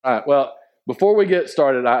All right. Well, before we get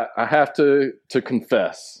started, I have to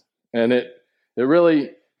confess, and it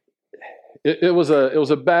really it was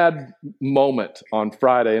a bad moment on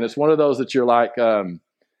Friday, and it's one of those that you're like,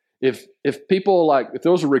 if people like if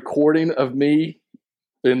there was a recording of me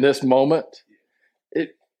in this moment,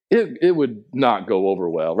 it it would not go over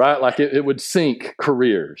well, right? Like it would sink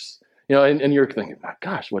careers, and you're thinking, my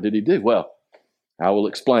gosh, what did he do? Well, I will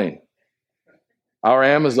explain. Our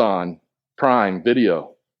Amazon Prime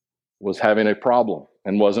Video was having a problem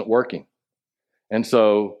and wasn't working. And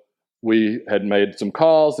so we had made some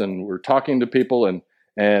calls and we're talking to people and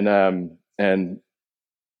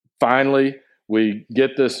finally we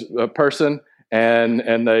get this person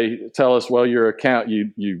and they tell us, well, your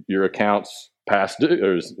account's past due,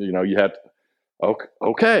 or you have to,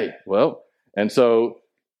 okay, well, and so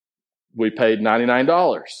we paid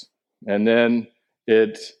 $99 and then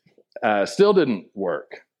it still didn't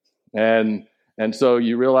work. And so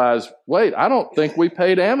you realize, wait, I don't think we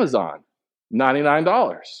paid Amazon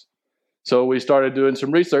 $99. So we started doing some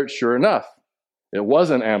research. Sure enough, it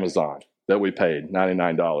wasn't Amazon that we paid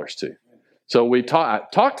 $99 to. So we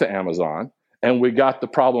talked to Amazon and we got the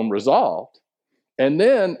problem resolved. And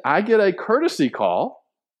then I get a courtesy call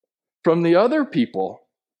from the other people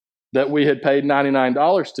that we had paid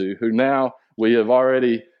 $99 to, who now we have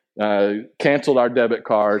already canceled our debit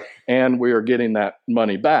card and we are getting that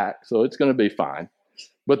money back. So it's going to be fine.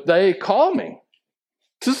 But they call me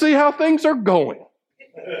to see how things are going.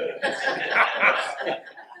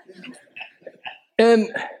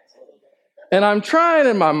 and I'm trying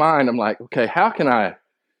in my mind, I'm like, okay, how can I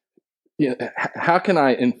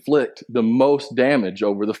inflict the most damage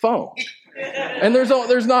over the phone? And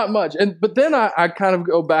there's not much. But then I kind of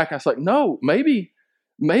go back. I was like, no, maybe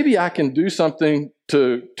I can do something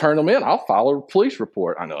to turn them in. I'll file a police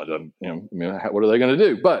report. I know it doesn't, what are they going to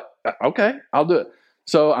do? But okay, I'll do it.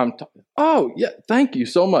 So oh yeah, thank you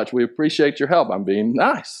so much. We appreciate your help. I'm being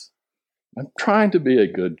nice. I'm trying to be a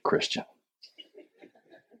good Christian.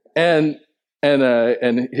 And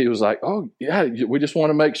he was like, oh yeah, we just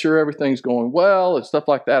want to make sure everything's going well and stuff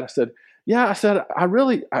like that. I said,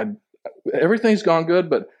 everything's gone good,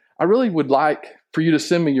 but I really would like for you to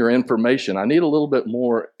send me your information. I need a little bit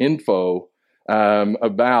more info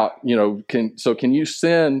about, can you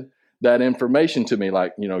send that information to me,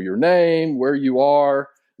 like, your name, where you are,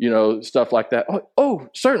 stuff like that. Oh,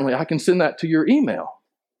 certainly, I can send that to your email.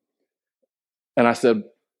 And I said,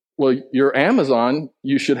 well, your Amazon,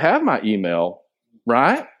 you should have my email,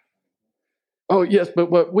 right? Oh, yes,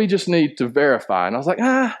 but we just need to verify. And I was like,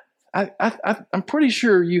 I'm pretty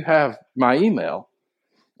sure you have my email.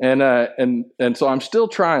 And so I'm still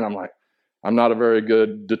trying. I'm like, I'm not a very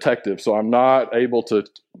good detective, so I'm not able to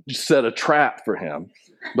set a trap for him.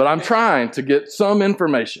 But I'm trying to get some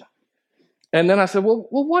information. And then I said, well,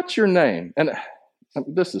 what's your name? And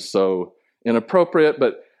this is so inappropriate,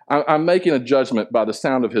 but I'm making a judgment by the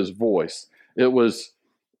sound of his voice. It was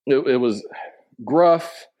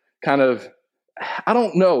gruff, kind of. I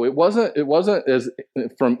don't know. It wasn't as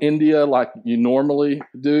from India like you normally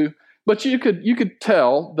do, but you could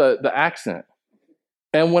tell the accent.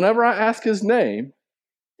 And whenever I asked his name,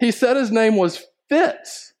 he said his name was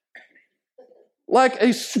Fitz, like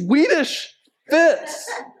a Swedish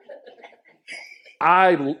Fitz.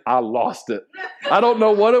 I lost it. I don't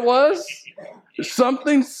know what it was.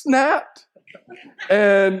 Something snapped,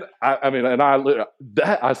 and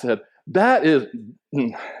I said that is,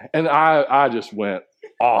 and I just went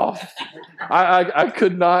off. I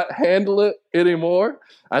could not handle it anymore.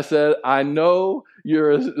 I said, I know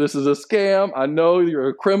this is a scam. I know you're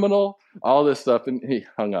a criminal, all this stuff. And he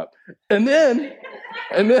hung up. And then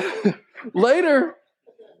later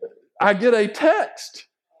I get a text.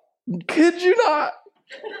 Kid you not,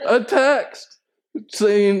 a text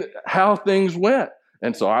saying how things went.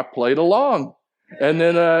 And so I played along. And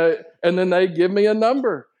then they give me a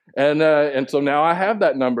number. And so now I have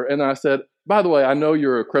that number. And I said, by the way, I know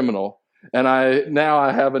you're a criminal, and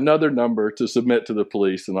I have another number to submit to the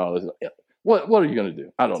police and all this. What are you going to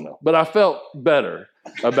do? I don't know. But I felt better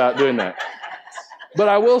about doing that. But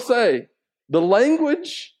I will say, the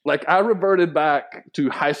language, like I reverted back to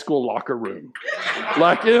high school locker room.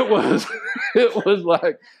 Like it was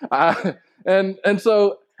like,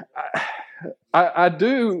 so I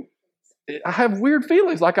have weird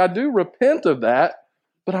feelings. Like I do repent of that,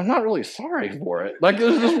 but I'm not really sorry for it. Like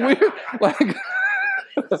it's just weird. Like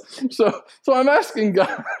so I'm asking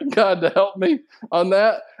God to help me on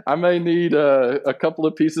that. I may need a couple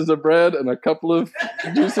of pieces of bread and a couple of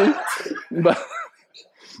juices, but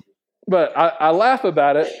I laugh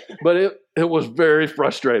about it. But it was very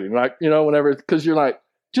frustrating. Like whenever, because you're like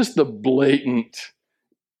just the blatant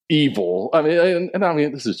evil. I mean, and I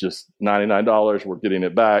mean, this is just $99. We're getting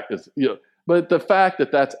it back. It's, but the fact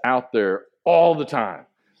that that's out there all the time,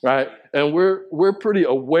 right? And we're pretty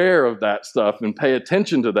aware of that stuff and pay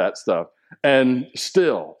attention to that stuff. And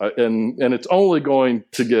still, and it's only going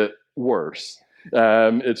to get worse.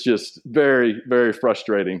 It's just very, very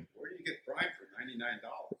frustrating. Where do you get Prime for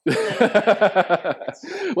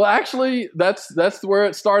 $99? Well, actually, that's where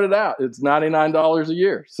it started out. It's $99 a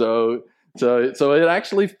year. So it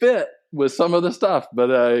actually fit with some of the stuff. But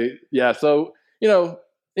yeah. So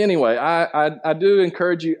anyway, I do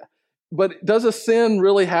encourage you. But does a sin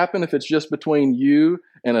really happen if it's just between you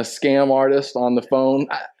and a scam artist on the phone?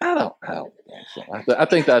 I don't think so. I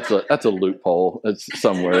think that's a loophole. It's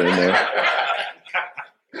somewhere in there.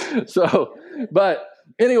 So, but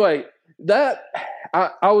anyway, that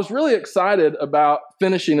I was really excited about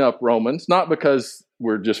finishing up Romans, not because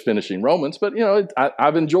we're just finishing Romans, but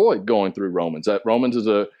I've enjoyed going through Romans. Romans is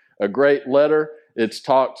a great letter. It's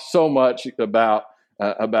talked so much about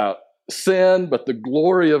sin, but the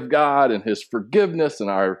glory of God and His forgiveness and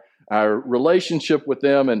our relationship with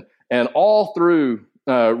them, and all through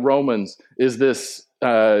Romans is this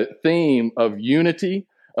theme of unity,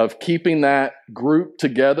 of keeping that group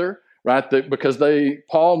together, right? Because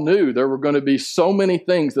Paul knew there were going to be so many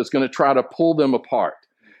things that's going to try to pull them apart,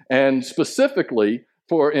 and specifically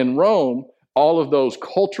in Rome, all of those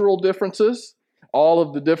cultural differences, all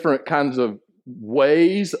of the different kinds of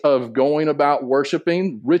ways of going about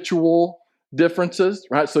worshiping, ritual differences,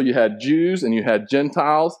 right? So you had Jews and you had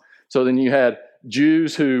Gentiles. So then you had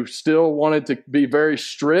Jews who still wanted to be very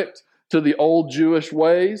strict to the old Jewish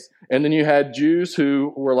ways. And then you had Jews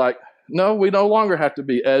who were like, no, we no longer have to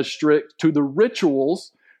be as strict to the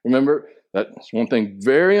rituals. Remember, that's one thing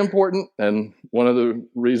very important. And one of the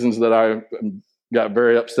reasons that I got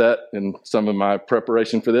very upset in some of my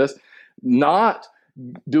preparation for this, not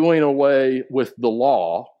doing away with the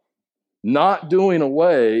law, not doing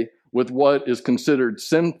away with what is considered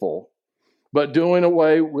sinful, but doing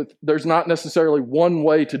away with, there's not necessarily one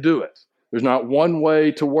way to do it. There's not one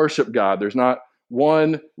way to worship God. There's not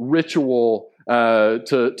one ritual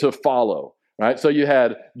to follow, right? So you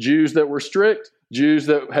had Jews that were strict, Jews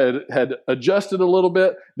that had adjusted a little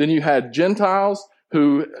bit. Then you had Gentiles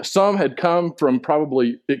who some had come from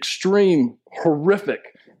probably extreme,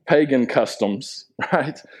 horrific pagan customs,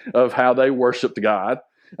 right, of how they worshiped God.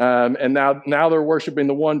 And now they're worshiping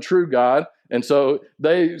the one true God. And so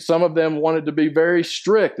some of them wanted to be very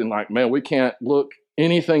strict and like, man, we can't look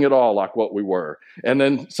anything at all like what we were. And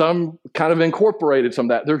then some kind of incorporated some of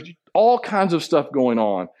that. There's all kinds of stuff going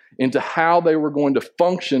on into how they were going to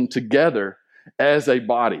function together as a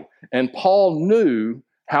body. And Paul knew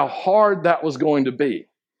how hard that was going to be.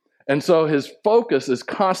 And so his focus is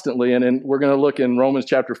constantly, and we're going to look in Romans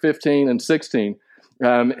chapter 15 and 16,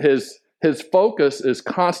 his focus is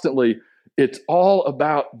constantly, it's all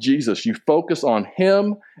about Jesus. You focus on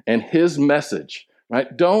Him and His message,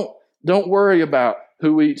 right? Don't worry about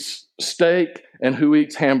who eats steak and who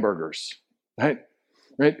eats hamburgers, right?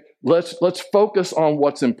 Let's focus on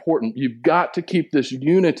what's important. You've got to keep this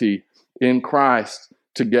unity in Christ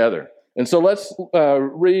together. And so let's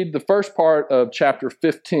read the first part of chapter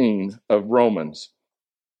 15 of Romans.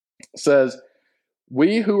 It says,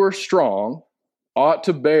 "We who are strong ought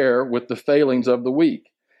to bear with the failings of the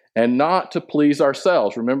weak and not to please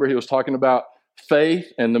ourselves." Remember, he was talking about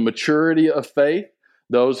faith and the maturity of faith.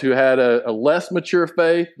 Those who had a less mature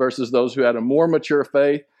faith versus those who had a more mature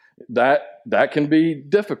faith, that can be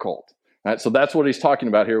difficult. Right? So that's what he's talking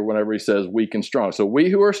about here whenever he says weak and strong. So we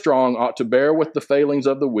who are strong ought to bear with the failings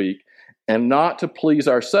of the weak and not to please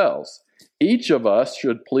ourselves. Each of us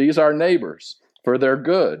should please our neighbors for their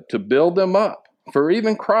good, to build them up. For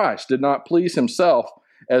even Christ did not please himself,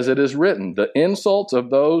 as it is written, "The insults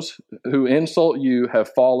of those who insult you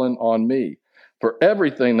have fallen on me." For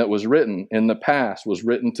everything that was written in the past was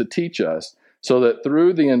written to teach us, so that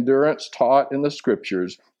through the endurance taught in the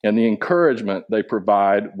Scriptures and the encouragement they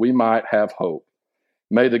provide, we might have hope.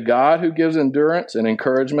 May the God who gives endurance and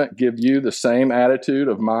encouragement give you the same attitude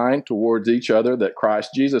of mind towards each other that Christ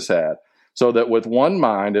Jesus had, so that with one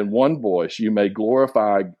mind and one voice you may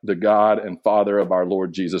glorify the God and Father of our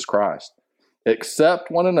Lord Jesus Christ.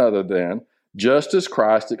 Accept one another then, just as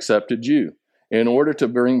Christ accepted you, in order to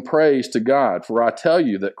bring praise to God. For I tell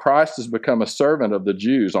you that Christ has become a servant of the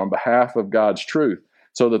Jews on behalf of God's truth,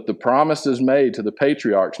 so that the promises made to the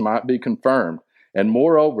patriarchs might be confirmed, and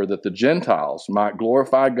moreover that the Gentiles might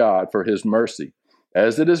glorify God for his mercy.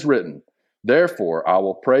 As it is written, "Therefore I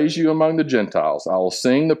will praise you among the Gentiles. I will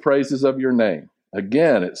sing the praises of your name."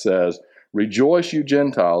 Again it says, "Rejoice, you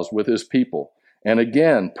Gentiles, with his people." And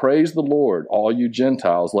again, praise the Lord, all you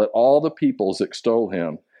Gentiles. Let all the peoples extol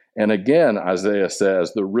him. And again, Isaiah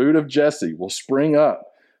says, the root of Jesse will spring up,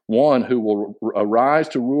 one who will arise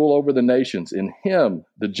to rule over the nations. In him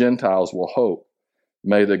the Gentiles will hope.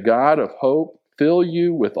 May the God of hope fill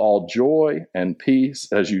you with all joy and peace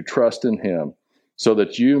as you trust in him, so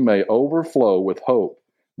that you may overflow with hope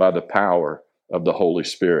by the power of the Holy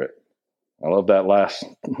Spirit. I love that last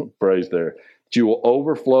phrase there. That you will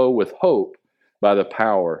overflow with hope by the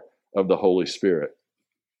power of the Holy Spirit.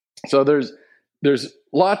 So there's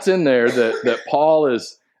lots in there that Paul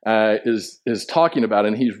is talking about,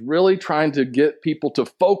 and he's really trying to get people to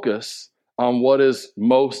focus on what is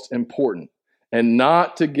most important and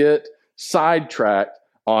not to get sidetracked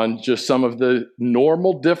on just some of the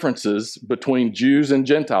normal differences between Jews and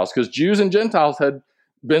Gentiles, because Jews and Gentiles had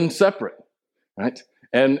been separate, right?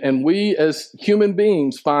 And we as human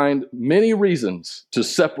beings find many reasons to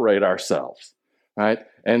separate ourselves, right?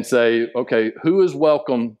 And say, okay, who is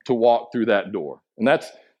welcome to walk through that door? And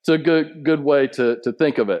it's a good way to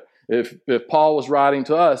think of it. If Paul was writing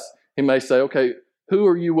to us, he may say, okay, who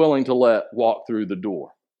are you willing to let walk through the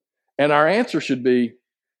door? And our answer should be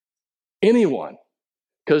anyone,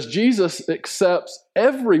 because Jesus accepts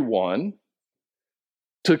everyone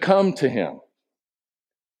to come to him.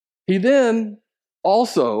 He then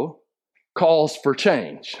also calls for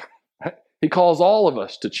change. He calls all of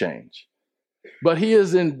us to change. But he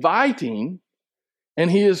is inviting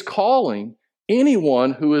and he is calling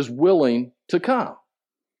anyone who is willing to come.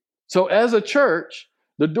 So as a church,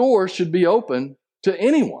 the door should be open to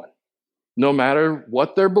anyone, no matter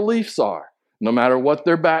what their beliefs are, no matter what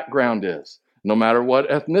their background is, no matter what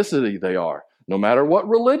ethnicity they are, no matter what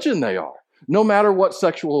religion they are, no matter what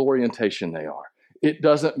sexual orientation they are. It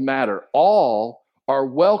doesn't matter. All are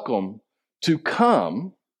welcome to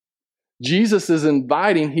come. Jesus is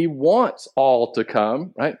inviting. He wants all to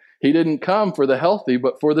come, right? He didn't come for the healthy,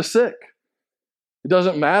 but for the sick. It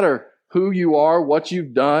doesn't matter who you are, what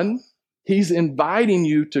you've done. He's inviting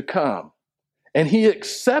you to come. And he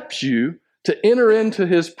accepts you to enter into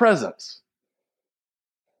his presence.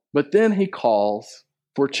 But then he calls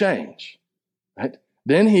for change, right?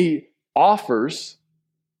 Then he offers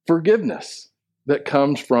forgiveness that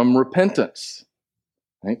comes from repentance,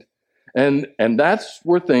 right? And that's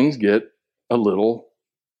where things get a little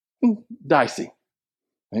dicey,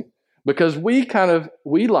 right? Because we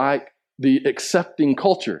like the accepting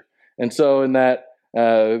culture. And so in that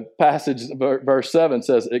passage, verse 7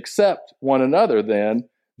 says, accept one another then,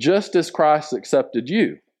 just as Christ accepted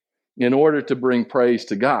you, in order to bring praise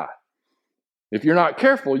to God. If you're not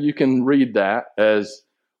careful, you can read that as,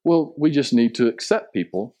 well, we just need to accept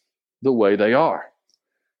people the way they are.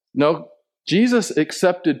 No, Jesus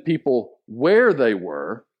accepted people where they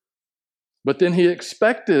were, but then he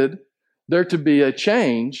expected there to be a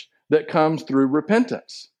change that comes through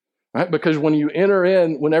repentance, right? Because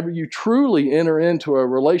whenever you truly enter into a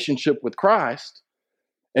relationship with Christ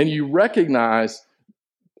and you recognize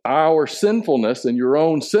our sinfulness and your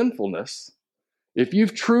own sinfulness, if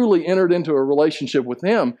you've truly entered into a relationship with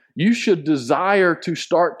him, you should desire to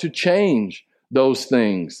start to change those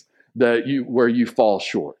things where you fall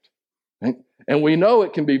short. Right? And we know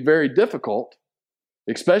it can be very difficult,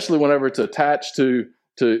 especially whenever it's attached to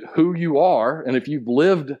who you are. And if you've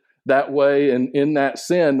lived that way and in that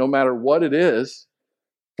sin, no matter what it is,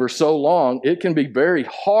 for so long, it can be very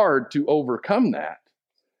hard to overcome that.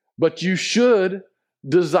 But you should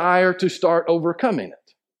desire to start overcoming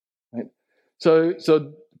it. Right?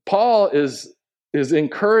 So Paul is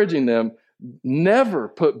encouraging them, never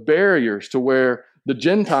put barriers to where the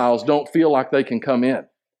Gentiles don't feel like they can come in.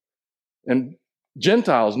 And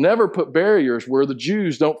Gentiles never put barriers where the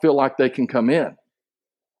Jews don't feel like they can come in.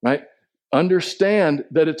 Right? Understand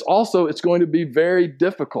that it's going to be very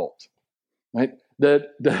difficult. Right? That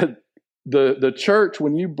the church,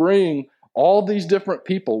 when you bring all these different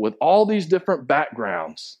people with all these different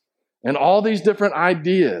backgrounds and all these different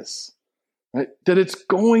ideas, right, that it's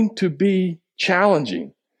going to be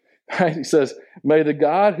challenging. Right? He says, may the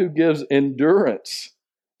God who gives endurance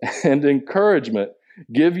and encouragement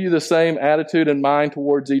give you the same attitude and mind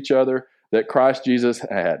towards each other that Christ Jesus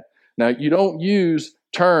had. Now, you don't use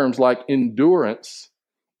terms like endurance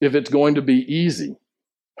if it's going to be easy.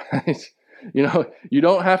 Right? You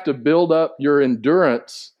don't have to build up your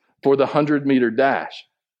endurance for the 100-meter dash.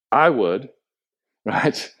 I would,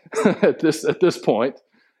 right, at this point.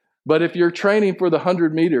 But if you're training for the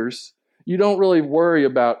 100 meters, you don't really worry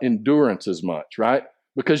about endurance as much, right?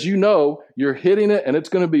 Because you're hitting it and it's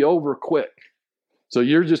going to be over quick. So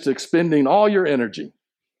you're just expending all your energy.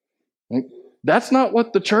 Right? That's not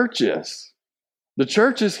what the church is. The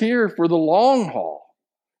church is here for the long haul,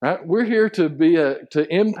 right? We're here to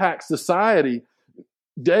impact society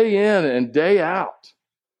day in and day out,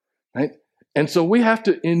 right? And so we have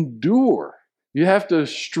to endure. You have to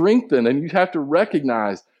strengthen, and you have to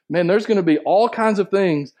recognize, man, there's going to be all kinds of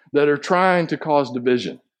things that are trying to cause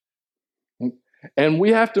division. And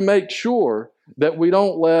we have to make sure that we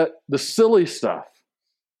don't let the silly stuff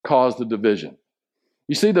cause the division.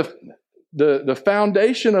 You see, the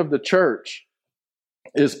foundation of the church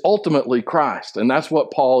is ultimately Christ, and that's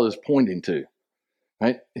what Paul is pointing to.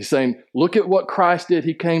 Right? He's saying, look at what Christ did.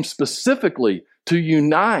 He came specifically to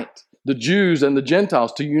unite the Jews and the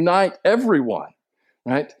Gentiles, to unite everyone.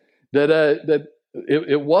 Right? That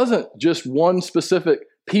it wasn't just one specific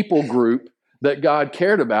people group that God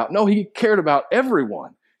cared about. No, he cared about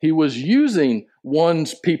everyone. He was using one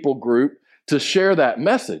people group to share that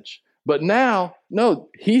message. But now, no,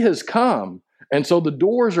 he has come, and so the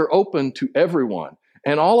doors are open to everyone.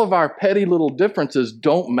 And all of our petty little differences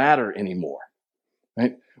don't matter anymore.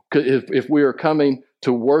 Right? If we are coming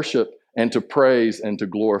to worship and to praise and to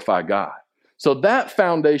glorify God. So that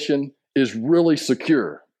foundation is really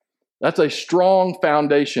secure. That's a strong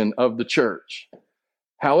foundation of the church.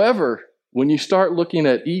 However, when you start looking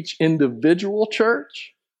at each individual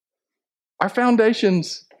church, our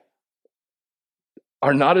foundations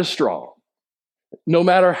are not as strong. No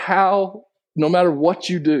matter what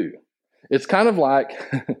you do. It's kind of like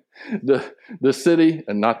the city,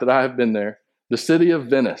 and not that I have been there, the city of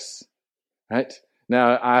Venice, right?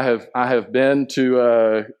 Now, I have been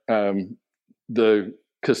to the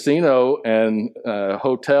casino and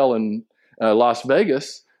hotel in Las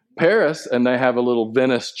Vegas, Paris, and they have a little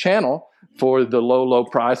Venice channel for the low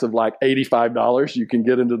price of like $85. You can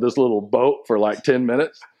get into this little boat for like 10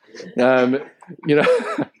 minutes. But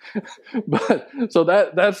so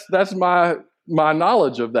that's my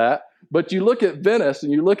knowledge of that. But you look at Venice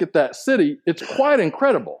and you look at that city, it's quite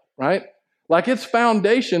incredible, right? Like its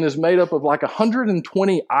foundation is made up of like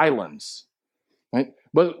 120 islands, right?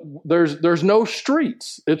 But there's no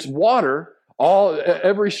streets. It's water.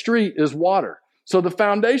 Every street is water. So the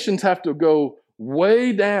foundations have to go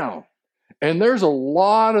way down. And there's a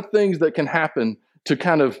lot of things that can happen to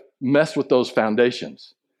kind of mess with those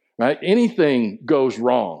foundations, right? Anything goes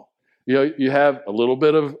wrong. You have a little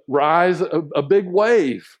bit of rise, a big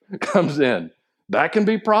wave comes in. That can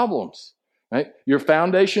be problems, right? Your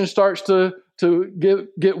foundation starts to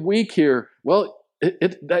get weak here. Well,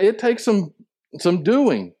 it takes some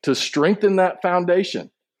doing to strengthen that foundation,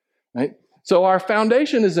 right? So our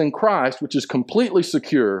foundation is in Christ, which is completely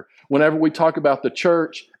secure whenever we talk about the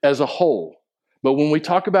church as a whole. But when we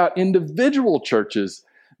talk about individual churches,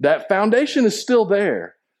 that foundation is still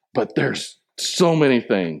there, but there's so many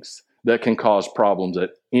things that can cause problems at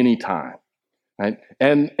any time, right?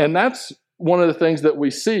 And that's one of the things that we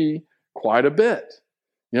see quite a bit,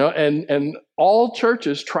 and all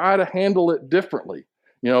churches try to handle it differently.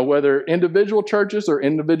 Whether individual churches or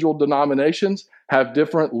individual denominations have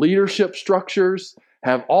different leadership structures,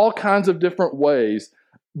 have all kinds of different ways,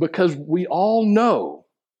 because we all know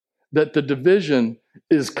that the division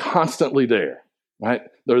is constantly there, right?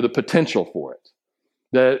 There's the potential for it,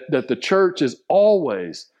 that the church is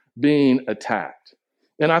always being attacked.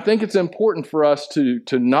 And I think it's important for us to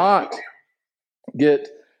not get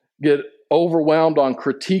overwhelmed on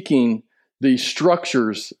critiquing the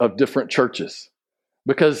structures of different churches,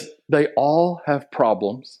 because they all have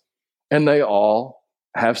problems and they all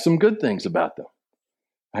have some good things about them.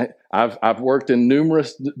 Right? I've worked in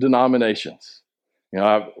numerous denominations.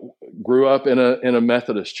 I grew up in a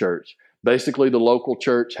Methodist church. Basically, the local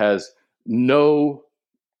church has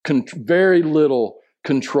very little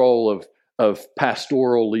control of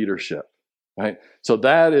pastoral leadership, right? So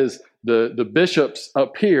that is the bishops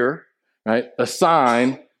up here, right?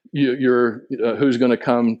 Assign your who's going to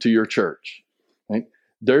come to your church, right?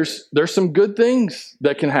 There's some good things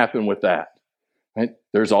that can happen with that, right?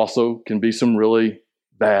 There's also can be some really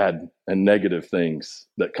bad and negative things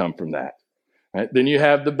that come from that, right? Then you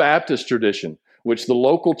have the Baptist tradition, which the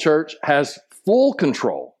local church has full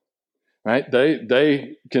control. Right?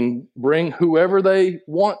 They can bring whoever they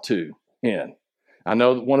want to in. I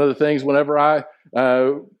know one of the things whenever I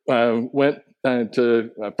went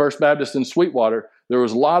to First Baptist in Sweetwater, there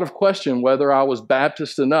was a lot of question whether I was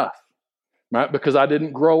Baptist enough, right? Because I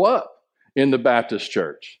didn't grow up in the Baptist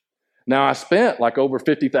church. Now, I spent like over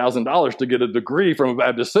 $50,000 to get a degree from a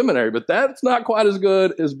Baptist seminary, but that's not quite as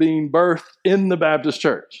good as being birthed in the Baptist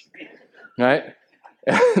church, right?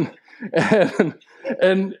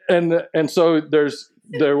 And so there's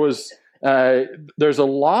a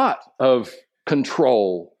lot of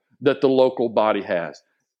control that the local body has.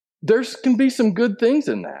 there can be some good things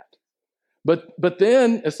in that. But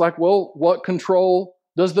then it's like, well, what control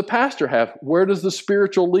does the pastor have? Where does the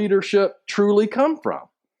spiritual leadership truly come from?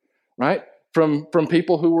 Right? From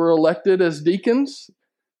people who were elected as deacons,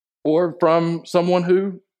 or from someone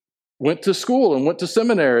who went to school and went to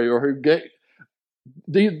seminary, or who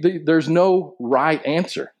there's no right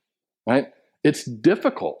answer, right? It's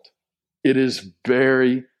difficult. It is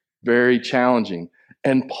very, very challenging.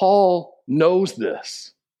 And Paul knows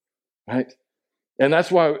this, right? And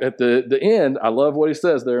that's why at the end, I love what he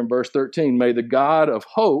says there in verse 13. May the God of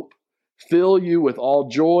hope fill you with all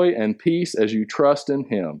joy and peace as you trust in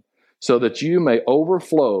him, so that you may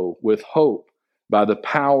overflow with hope by the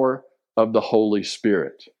power of the Holy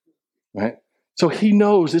Spirit. Right? So he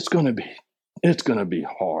knows it's going to be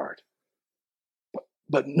hard.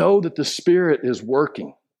 But know that the Spirit is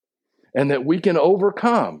working, and that we can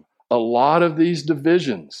overcome a lot of these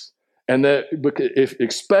divisions, and that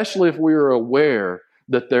especially if we are aware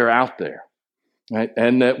that they're out there, right?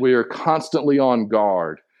 And that we are constantly on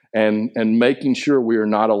guard and making sure we are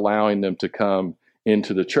not allowing them to come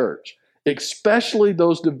into the church, especially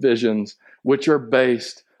those divisions which are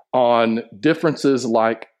based on differences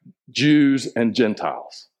like Jews and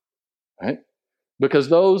Gentiles, right? Because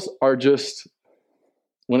those are just,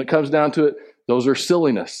 when it comes down to it, those are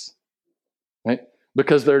silliness, right?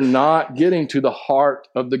 Because they're not getting to the heart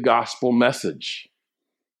of the gospel message,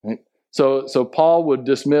 right? So Paul would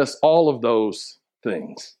dismiss all of those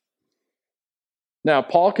things. Now,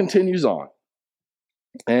 Paul continues on,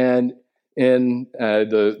 and in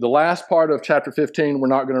the last part of chapter 15, we're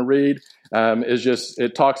not going to read, is just,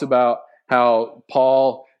 it talks about how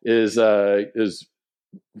Paul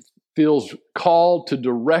feels called to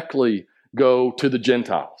directly go to the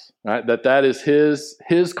Gentiles, right? That is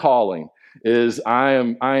his calling, is I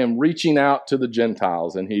am reaching out to the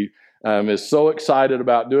Gentiles, and he is so excited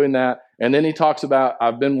about doing that. And then he talks about,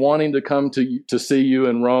 I've been wanting to come to see you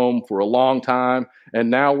in Rome for a long time, and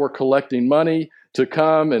now we're collecting money to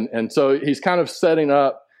come. And so he's kind of setting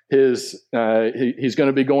up he's going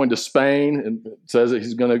to be going to Spain, and it says that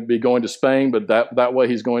he's going to be going to Spain, but that way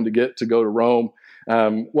he's going to get to go to Rome.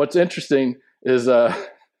 What's interesting is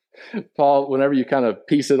Paul, whenever you kind of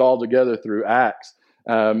piece it all together through Acts,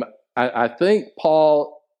 I think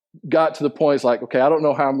Paul got to the point, it's like, okay, I don't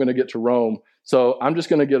know how I'm going to get to Rome, so I'm just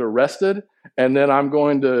going to get arrested, and then I'm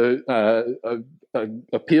going to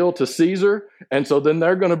appeal to Caesar, and so then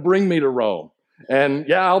they're going to bring me to Rome. And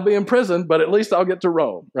yeah, I'll be in prison, but at least I'll get to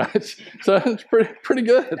Rome, right? So it's pretty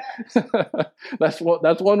good. That's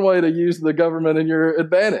one way to use the government in your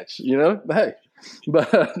advantage, you know. Hey,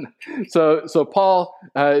 but so Paul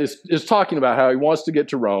is talking about how he wants to get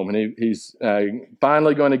to Rome, and he's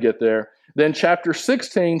finally going to get there. Then chapter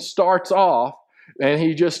 16 starts off, and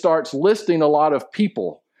he just starts listing a lot of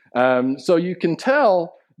people. So you can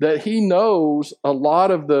tell that he knows a lot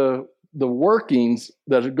of the workings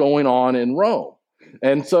that are going on in Rome.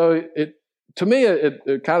 And so to me,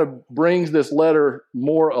 it kind of brings this letter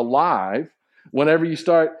more alive. Whenever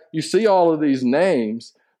you see all of these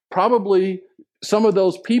names, probably some of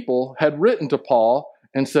those people had written to Paul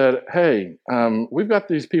and said, hey, we've got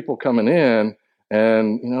these people coming in,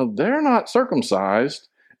 and, you know, they're not circumcised,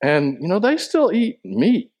 and, you know, they still eat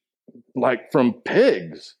meat, like from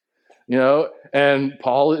pigs. You know, and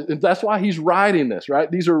Paul, that's why he's writing this,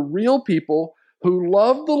 right? These are real people who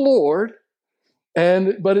love the Lord,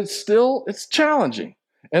 but it's challenging.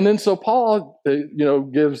 And then so Paul,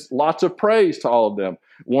 gives lots of praise to all of them.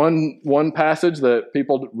 One passage that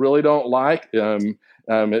people really don't like,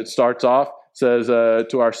 it starts off, says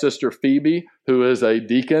to our sister Phoebe, who is a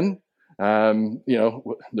deacon.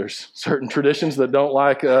 There's certain traditions that don't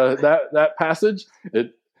like that passage.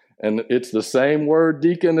 And it's the same word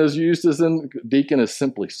deacon is used as in, deacon is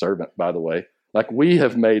simply servant, by the way. Like we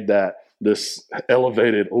have made that this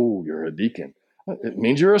elevated, oh, you're a deacon. It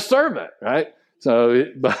means you're a servant, right? So,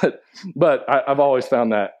 but I've always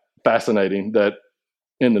found that fascinating that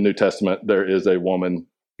in the New Testament there is a woman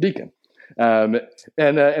deacon.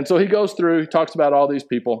 And so he goes through, he talks about all these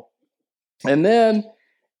people. And then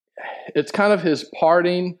it's kind of his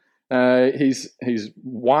parting. He's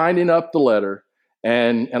winding up the letter.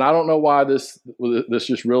 And I don't know why this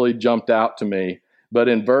just really jumped out to me, but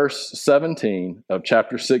in verse 17 of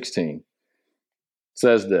chapter 16, it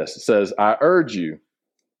says this. It says, I urge you,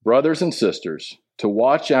 brothers and sisters, to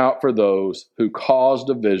watch out for those who cause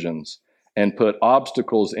divisions and put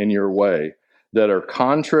obstacles in your way that are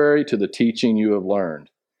contrary to the teaching you have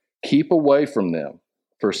learned. Keep away from them,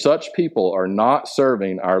 for such people are not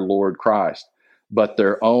serving our Lord Christ, but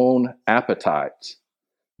their own appetites.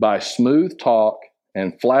 By smooth talk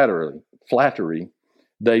and flattery,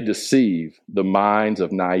 they deceive the minds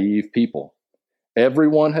of naive people.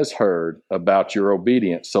 Everyone has heard about your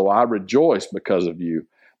obedience, so I rejoice because of you.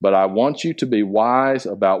 But I want you to be wise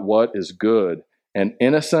about what is good and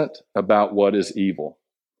innocent about what is evil.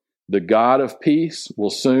 The God of peace will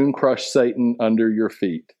soon crush Satan under your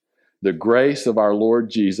feet. The grace of our Lord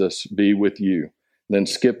Jesus be with you. Then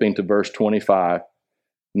skipping to verse 25.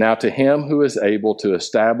 Now to him who is able to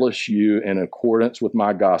establish you in accordance with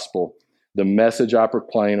my gospel, the message I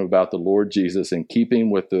proclaim about the Lord Jesus, in keeping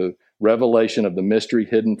with the revelation of the mystery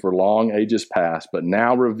hidden for long ages past, but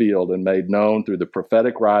now revealed and made known through the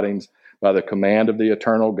prophetic writings by the command of the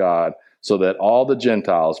eternal God, so that all the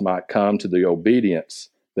Gentiles might come to the obedience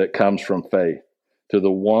that comes from faith. To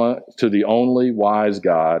the only wise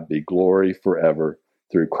God be glory forever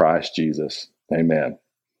through Christ Jesus. Amen.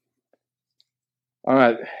 All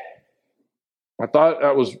right. I thought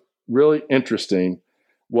that was really interesting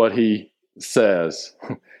what he says.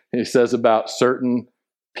 He says about certain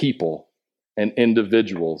people and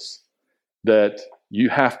individuals that you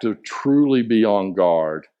have to truly be on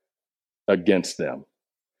guard against them.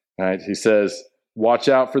 Right? He says, watch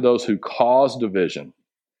out for those who cause division,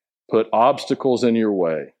 put obstacles in your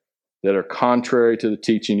way that are contrary to the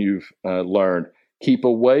teaching you've learned. Keep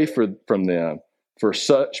away from them, for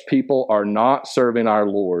such people are not serving our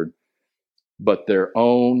Lord, but their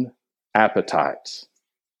own appetites.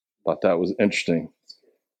 Thought that was interesting.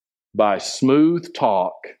 By smooth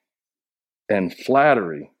talk and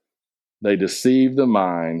flattery, they deceive the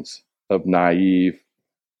minds of naive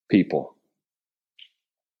people.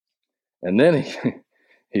 And then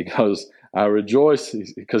he goes, I rejoice,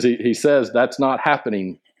 because he says that's not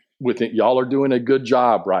happening with it. Y'all are doing a good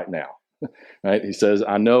job right now. Right? He says,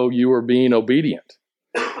 I know you are being obedient.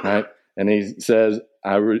 Right? And he says,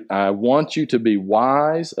 I want you to be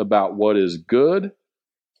wise about what is good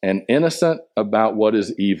and innocent about what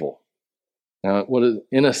is evil. Now, what is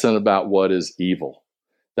innocent about what is evil?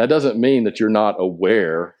 That doesn't mean that you're not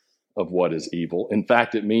aware of what is evil. In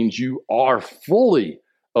fact, it means you are fully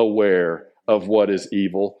aware of what is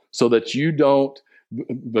evil so that you don't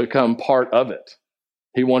become part of it.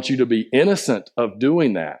 He wants you to be innocent of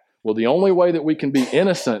doing that. Well, the only way that we can be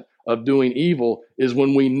innocent of doing evil is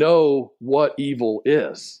when we know what evil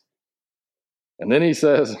is. And then he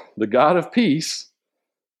says, the God of peace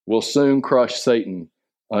will soon crush Satan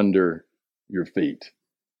under your feet.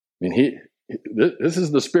 I mean, this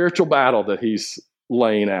is the spiritual battle that he's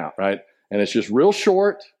laying out, right? And it's just real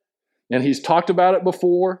short, and he's talked about it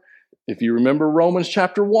before. If you remember Romans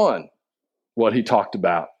chapter 1, what he talked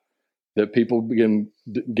about, that people begin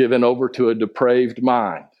given over to a depraved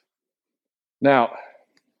mind. Now,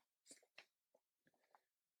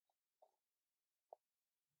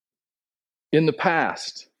 in the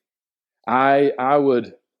past, I've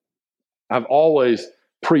always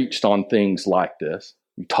preached on things like this.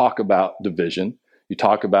 You talk about division. You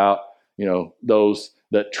talk about, those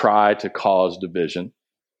that try to cause division.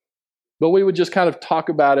 But we would just kind of talk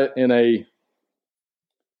about it in a,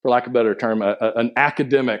 for lack of a better term, an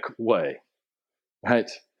academic way,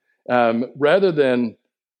 right? Rather than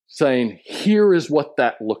saying, here is what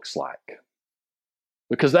that looks like.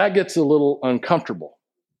 Because that gets a little uncomfortable,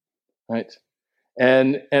 right?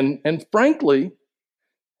 And frankly,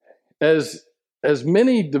 as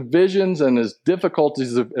many divisions and as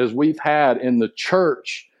difficulties as we've had in the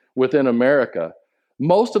church within America,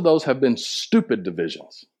 most of those have been stupid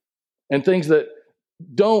divisions and things that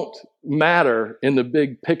don't matter in the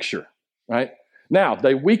big picture, right? Now,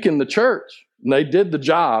 they weaken the church, and they did the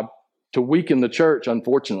job to weaken the church,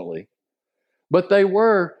 unfortunately. But they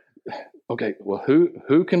were, okay, well,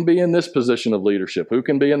 who can be in this position of leadership? Who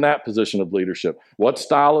can be in that position of leadership? What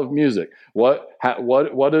style of music? How do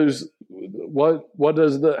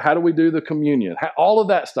we do the communion? All of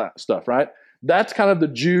that stuff, right? That's kind of the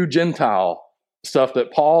Jew-Gentile stuff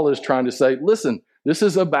that Paul is trying to say. Listen, this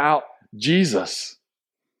is about Jesus.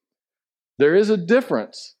 There is a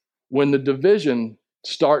difference when the division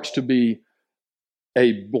starts to be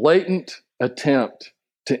a blatant attempt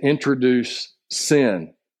to introduce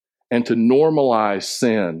sin and to normalize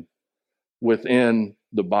sin within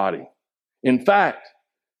the body. In fact,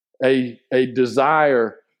 a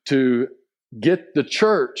desire to get the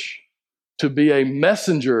church to be a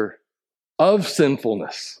messenger of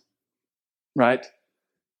sinfulness, right?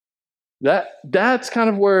 That's kind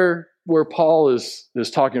of where Paul is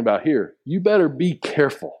talking about here. You better be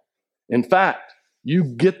careful. In fact, you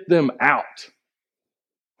get them out,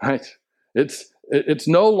 right? It's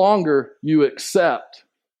no longer you accept,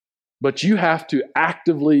 but you have to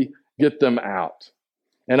actively get them out.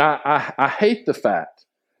 And I hate the fact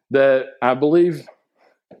that I believe,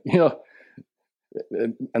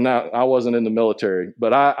 and I wasn't in the military,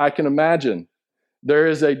 but I can imagine there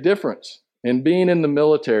is a difference in being in the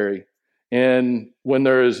military and when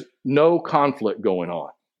there is no conflict going on,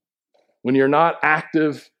 when you're not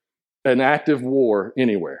an active war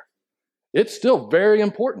anywhere. It's still very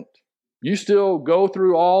important. You still go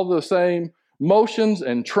through all the same motions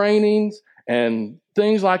and trainings and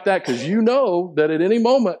things like that because you know that at any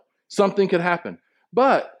moment something could happen.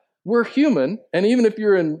 But we're human, and even if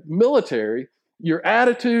you're in military, your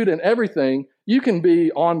attitude and everything, you can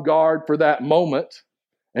be on guard for that moment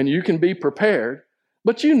and you can be prepared,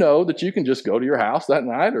 but you know that you can just go to your house that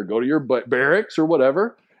night or go to your barracks or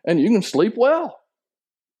whatever, and you can sleep well.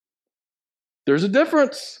 There's a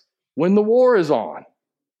difference when the war is on,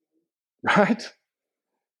 right?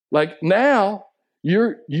 Like now,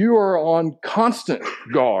 you are on constant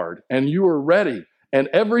guard and you are ready and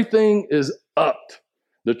everything is upped.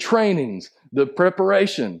 The trainings, the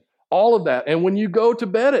preparation, all of that. And when you go to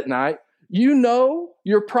bed at night, you know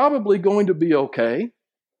you're probably going to be okay,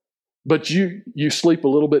 but you sleep a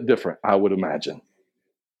little bit different, I would imagine,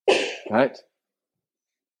 right?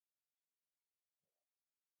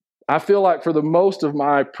 I feel like for the most of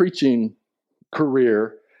my preaching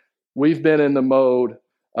career, we've been in the mode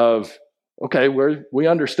of, okay, we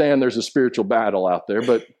understand there's a spiritual battle out there,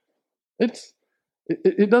 but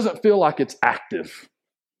it doesn't feel like it's active,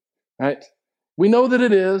 right? We know that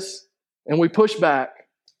it is, and we push back.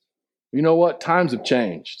 You know what? Times have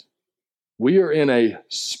changed. We are in a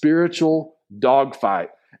spiritual dogfight,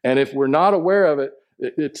 and if we're not aware of it,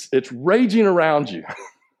 it's raging around you.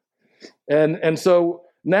 and so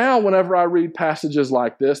now, whenever I read passages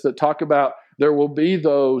like this that talk about there will be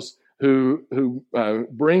those who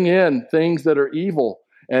bring in things that are evil,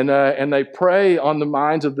 and they prey on the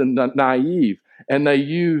minds of the naive, and they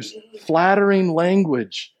use flattering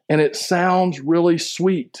language, and it sounds really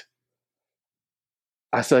sweet.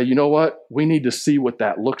 I say, you know what? We need to see what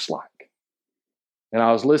that looks like. And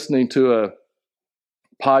I was listening to a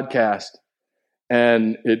podcast,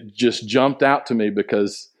 and it just jumped out to me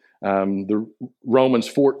because the Romans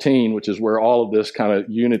 14, which is where all of this kind of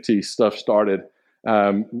unity stuff started,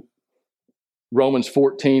 Romans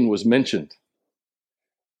 14 was mentioned.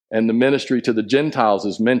 And the ministry to the Gentiles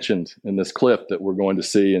is mentioned in this clip that we're going to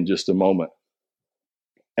see in just a moment.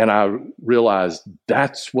 And I realized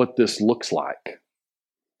that's what this looks like.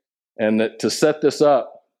 And that to set this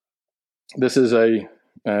up, this is a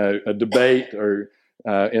debate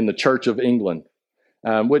in the Church of England,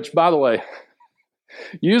 which, by the way,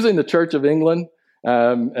 using the Church of England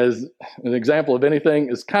as an example of anything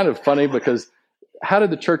is kind of funny because how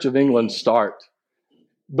did the Church of England start?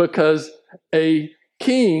 Because a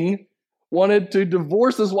king wanted to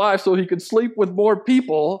divorce his wife so he could sleep with more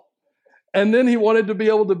people, and then he wanted to be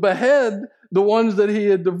able to behead the ones that he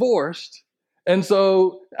had divorced. And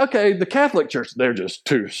so, okay, the Catholic Church, they're just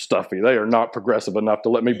too stuffy. They are not progressive enough to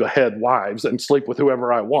let me behead wives and sleep with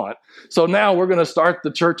whoever I want. So now we're going to start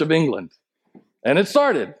the Church of England. And it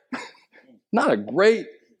started. Not a great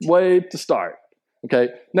way to start. Okay,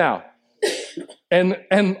 now,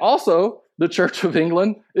 and also the Church of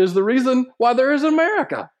England is the reason why there is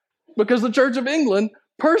America. Because the Church of England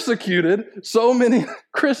persecuted so many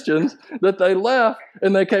Christians that they left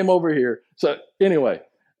and they came over here. So anyway,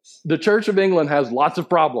 the Church of England has lots of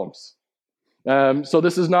problems. So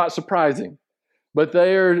this is not surprising. But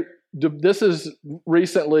this is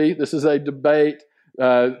a debate.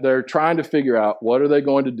 They're trying to figure out what are they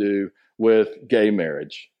going to do with gay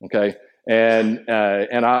marriage, okay? And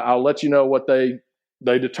I'll let you know what they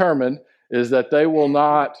determined is that they will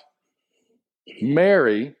not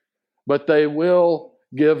marry, but they will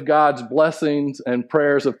give God's blessings and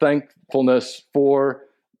prayers of thankfulness for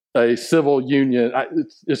a civil union.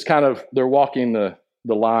 It's kind of, they're walking the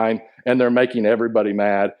line and they're making everybody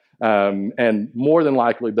mad. And more than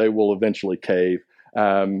likely, they will eventually cave.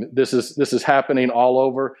 This is happening all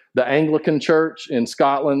over. The Anglican Church in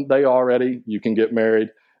Scotland, you can get married.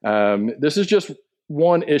 This is just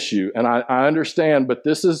one issue, and I understand, but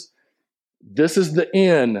this is the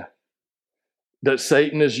end that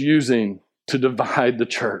Satan is using to divide the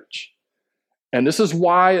church. And this is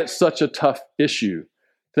why it's such a tough issue.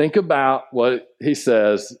 Think about what he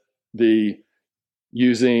says, the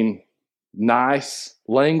using nice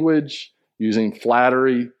language, using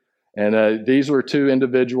flattery. And these were two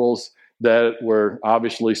individuals that were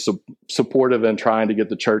obviously supportive in trying to get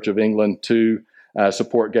the Church of England to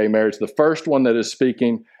support gay marriage. The first one that is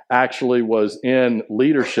speaking actually was in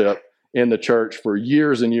leadership in the church for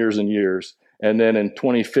years and years and years. And then in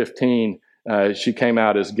 2015, she came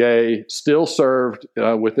out as gay, still served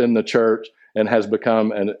within the church, and has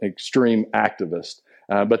become an extreme activist.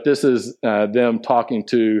 But this is them talking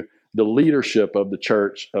to the leadership of the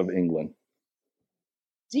Church of England.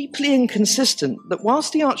 Deeply inconsistent that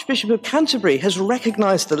whilst the Archbishop of Canterbury has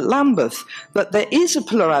recognised at Lambeth that there is a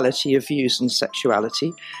plurality of views on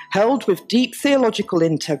sexuality, held with deep theological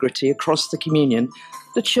integrity across the communion,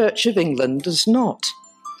 the Church of England does not.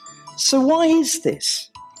 So why is this?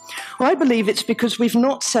 I believe it's because we've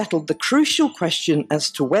not settled the crucial question as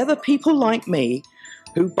to whether people like me,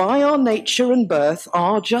 who by our nature and birth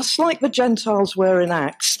are, just like the Gentiles were in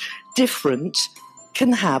Acts, different,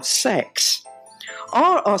 can have sex.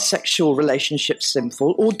 Are our sexual relationships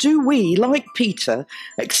sinful, or do we, like Peter,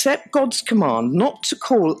 accept God's command not to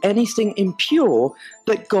call anything impure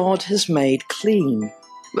that God has made clean?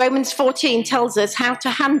 Romans 14 tells us how to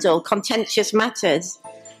handle contentious matters,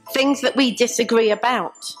 things that we disagree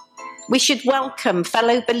about. We should welcome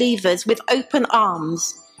fellow believers with open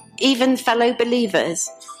arms, even fellow believers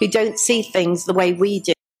who don't see things the way we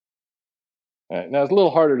do. All right, now, it's a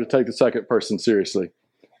little harder to take the second person seriously,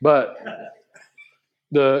 but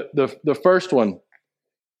the first one,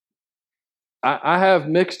 I have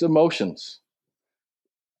mixed emotions.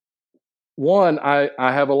 One, I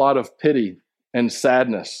have a lot of pity and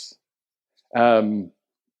sadness. And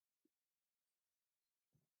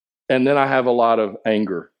then I have a lot of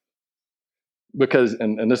anger. Because,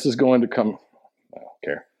 and this is going to come, I don't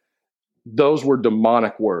care. Those were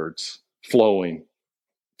demonic words flowing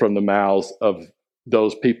from the mouths of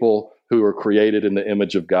those people who are created in the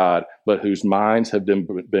image of God, but whose minds have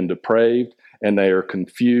been depraved, and they are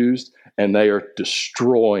confused, and they are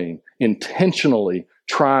destroying, intentionally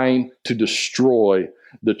trying to destroy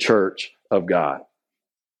the church of God.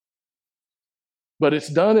 But it's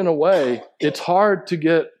done in a way, it's hard to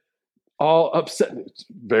get all upset. It's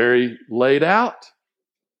very laid out.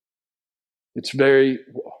 It's very,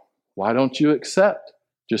 why don't you accept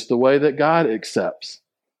just the way that God accepts?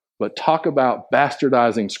 But talk about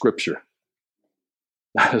bastardizing Scripture.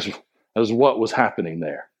 That is what was happening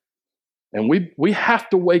there. And we have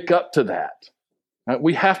to wake up to that. Right?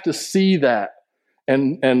 We have to see that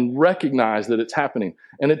and recognize that it's happening.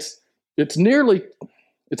 And it's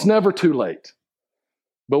never too late.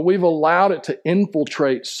 But we've allowed it to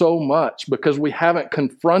infiltrate so much because we haven't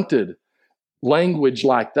confronted language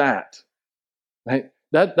like that. Right?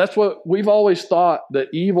 That's what we've always thought, that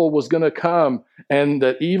evil was going to come, and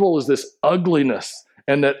that evil is this ugliness,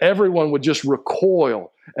 and that everyone would just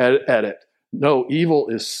recoil at it. No, evil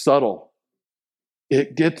is subtle.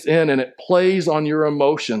 It gets in and it plays on your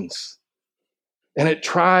emotions, and it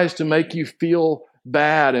tries to make you feel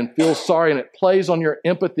bad and feel sorry, and it plays on your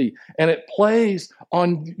empathy, and it plays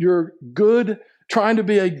on your trying to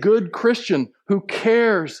be a good Christian who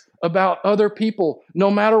cares about other people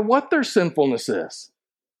no matter what their sinfulness is.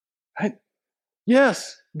 Right?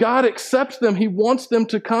 Yes, God accepts them. He wants them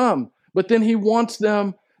to come, but then He wants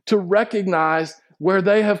them to recognize where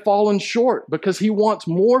they have fallen short because He wants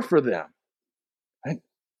more for them. Right?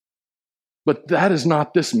 But that is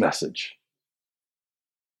not this message.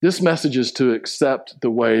 This message is to accept the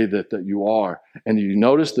way that you are. And you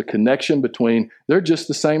notice the connection between, they're just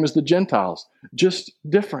the same as the Gentiles, just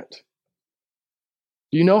different.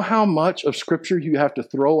 Do you know how much of Scripture you have to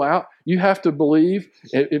throw out? You have to believe,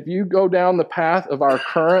 if you go down the path of our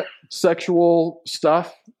current sexual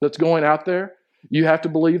stuff that's going out there, you have to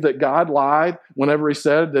believe that God lied whenever He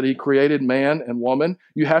said that He created man and woman.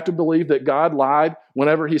 You have to believe that God lied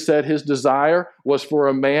whenever He said His desire was for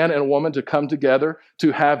a man and a woman to come together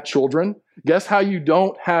to have children. Guess how you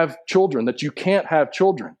don't have children, that you can't have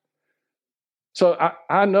children. So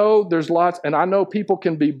I know there's lots, and I know people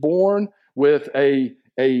can be born with a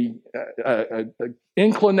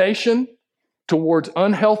inclination towards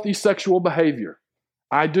unhealthy sexual behavior.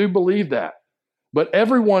 I do believe that. But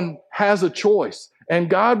everyone has a choice. And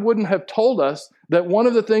God wouldn't have told us that one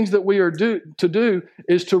of the things that we are to do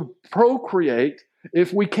is to procreate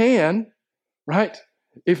if we can, right?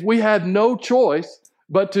 If we had no choice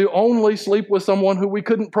but to only sleep with someone who we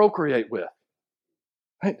couldn't procreate with.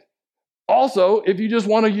 Right? Also, if you just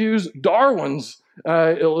want to use Darwin's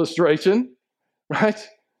illustration, right?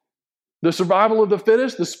 The survival of the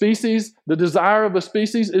fittest, the species, the desire of a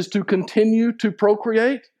species is to continue to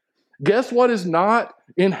procreate. Guess what is not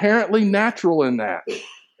inherently natural in that?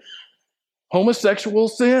 Homosexual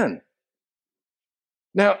sin.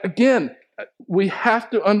 Now, again, we have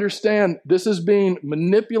to understand this is being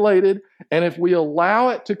manipulated, and if we allow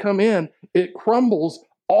it to come in, it crumbles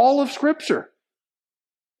all of Scripture.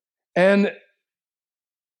 And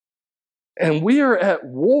we are at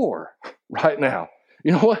war right now.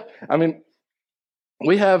 You know what? I mean,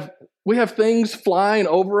 we have things flying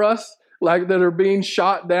over us like that are being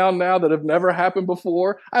shot down now that have never happened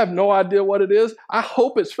before. I have no idea what it is. I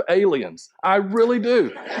hope it's for aliens. I really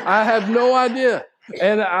do. I have no idea.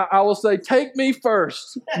 And I will say, take me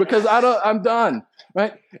first, because I'm done.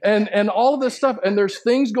 Right? And all of this stuff. And there's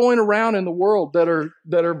things going around in the world that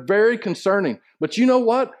are very concerning. But you know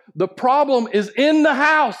what? The problem is in the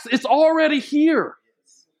house. It's already here.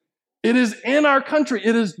 It is in our country.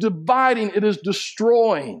 It is dividing. It is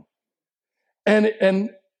destroying. And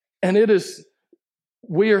it is,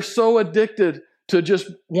 we are so addicted to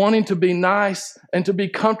just wanting to be nice and to be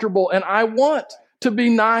comfortable. And I want to be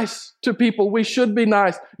nice to people. We should be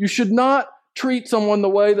nice. You should not treat someone the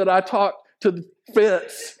way that I talk to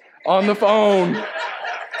Fitz on the phone.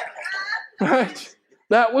 Right?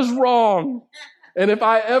 That was wrong. And if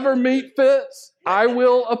I ever meet Fitz, I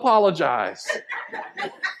will apologize.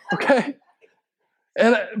 Okay?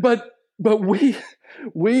 But we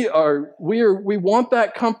want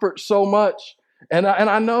that comfort so much. And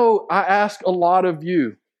I know I ask a lot of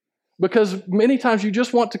you, because many times you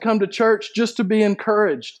just want to come to church just to be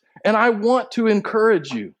encouraged. And I want to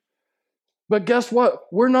encourage you. But guess what?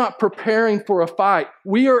 We're not preparing for a fight.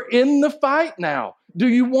 We are in the fight now. Do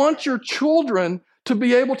you want your children to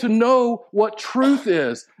be able to know what truth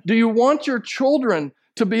is? Do you want your children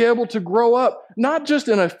to be able to grow up, not just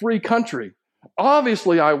in a free country?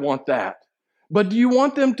 Obviously, I want that. But do you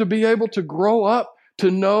want them to be able to grow up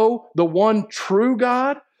to know the one true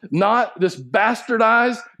God, not this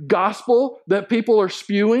bastardized gospel that people are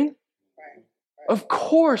spewing? Of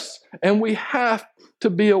course. And we have to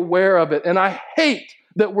be aware of it. And I hate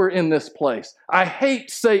that we're in this place. I hate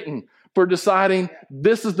Satan for deciding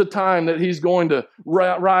this is the time that he's going to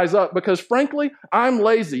rise up, because frankly, I'm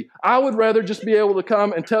lazy. I would rather just be able to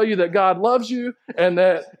come and tell you that God loves you and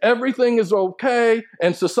that everything is okay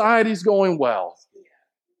and society's going well.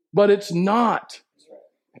 But it's not.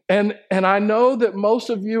 And I know that most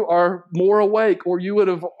of you are more awake, or you would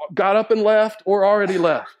have got up and left or already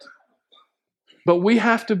left. But we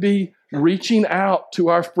have to be reaching out to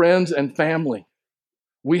our friends and family.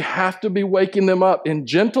 We have to be waking them up in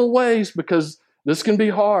gentle ways, because this can be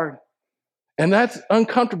hard. And that's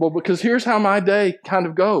uncomfortable, because here's how my day kind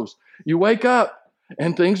of goes. You wake up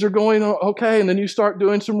and things are going okay, and then you start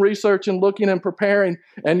doing some research and looking and preparing,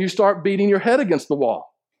 and you start beating your head against the wall.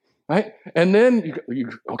 Right? And then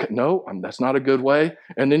okay, no, that's not a good way.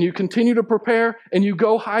 And then you continue to prepare, and you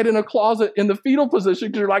go hide in a closet in the fetal position,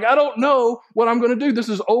 because you're like, I don't know what I'm going to do. This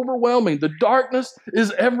is overwhelming. The darkness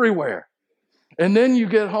is everywhere. And then you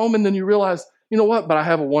get home, and then you realize, you know what? But I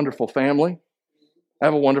have a wonderful family. I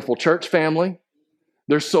have a wonderful church family.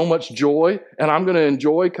 There's so much joy, and I'm going to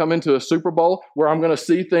enjoy coming to a Super Bowl where I'm going to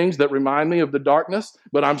see things that remind me of the darkness,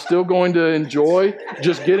 but I'm still going to enjoy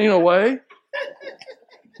just getting away.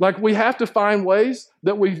 Like, we have to find ways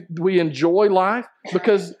that we enjoy life,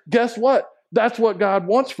 because guess what? That's what God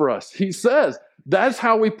wants for us. He says that's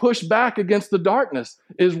how we push back against the darkness,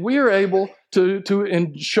 is we are able to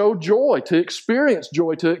show joy, to experience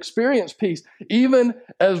peace, even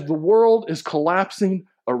as the world is collapsing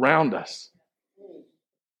around us.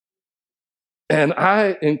 And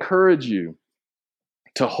I encourage you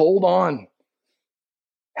to hold on,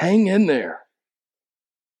 hang in there.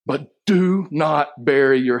 But do not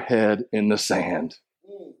bury your head in the sand.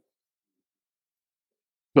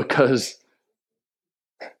 Because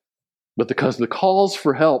the calls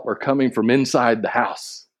for help are coming from inside the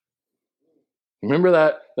house. Remember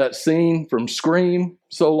that scene from Scream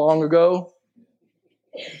so long ago?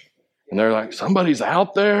 And they're like, somebody's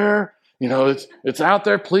out there. You know, it's out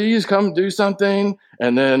there. Please come do something.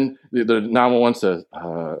 And then the 911 says,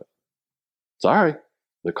 sorry,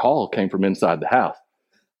 the call came from inside the house.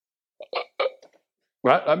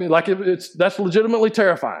 Right? I mean, like, that's legitimately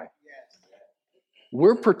terrifying.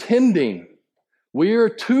 We're pretending.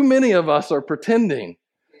 Too many of us are pretending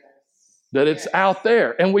that it's out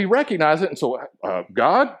there, and we recognize it. And so,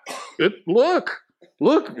 God, look,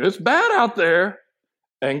 it's bad out there.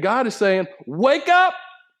 And God is saying, wake up.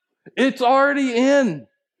 It's already in.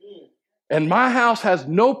 And my house has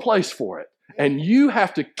no place for it. And you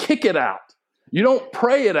have to kick it out. You don't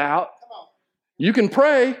pray it out. You can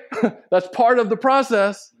pray. That's part of the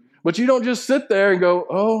process. But you don't just sit there and go,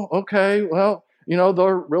 oh, okay, well, you know,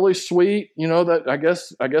 they're really sweet. You know, that I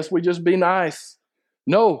guess we just be nice.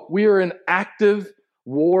 No, we are in active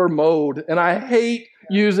war mode. And I hate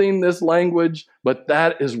using this language, but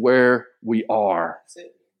that is where we are.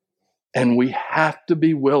 And we have to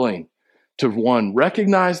be willing to, one,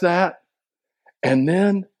 recognize that, and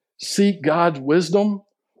then seek God's wisdom,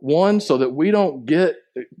 one, so that we don't get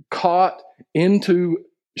caught into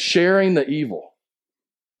sharing the evil,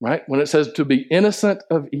 right? When it says to be innocent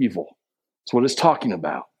of evil, That's what it's talking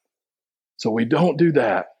about. So we don't do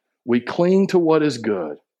that. We cling to what is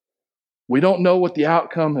good. We don't know what the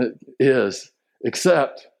outcome is,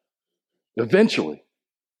 except eventually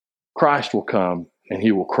Christ will come and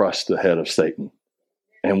he will crush the head of Satan.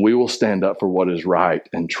 And we will stand up for what is right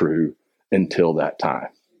and true until that time.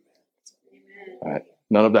 All right.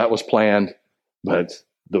 None of that was planned, but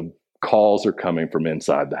the calls are coming from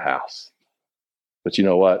inside the house. But you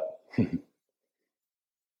know what?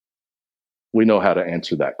 We know how to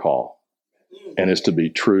answer that call. And it's to be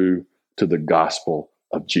true to the gospel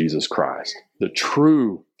of Jesus Christ. The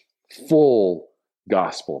true, full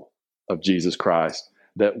gospel of Jesus Christ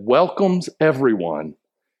that welcomes everyone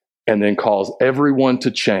and then calls everyone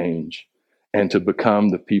to change and to become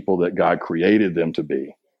the people that God created them to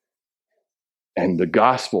be. And the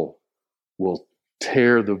gospel will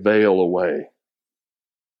tear the veil away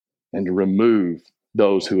and to remove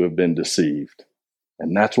those who have been deceived.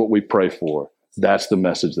 And that's what we pray for. That's the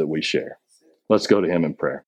message that we share. Let's go to him in prayer.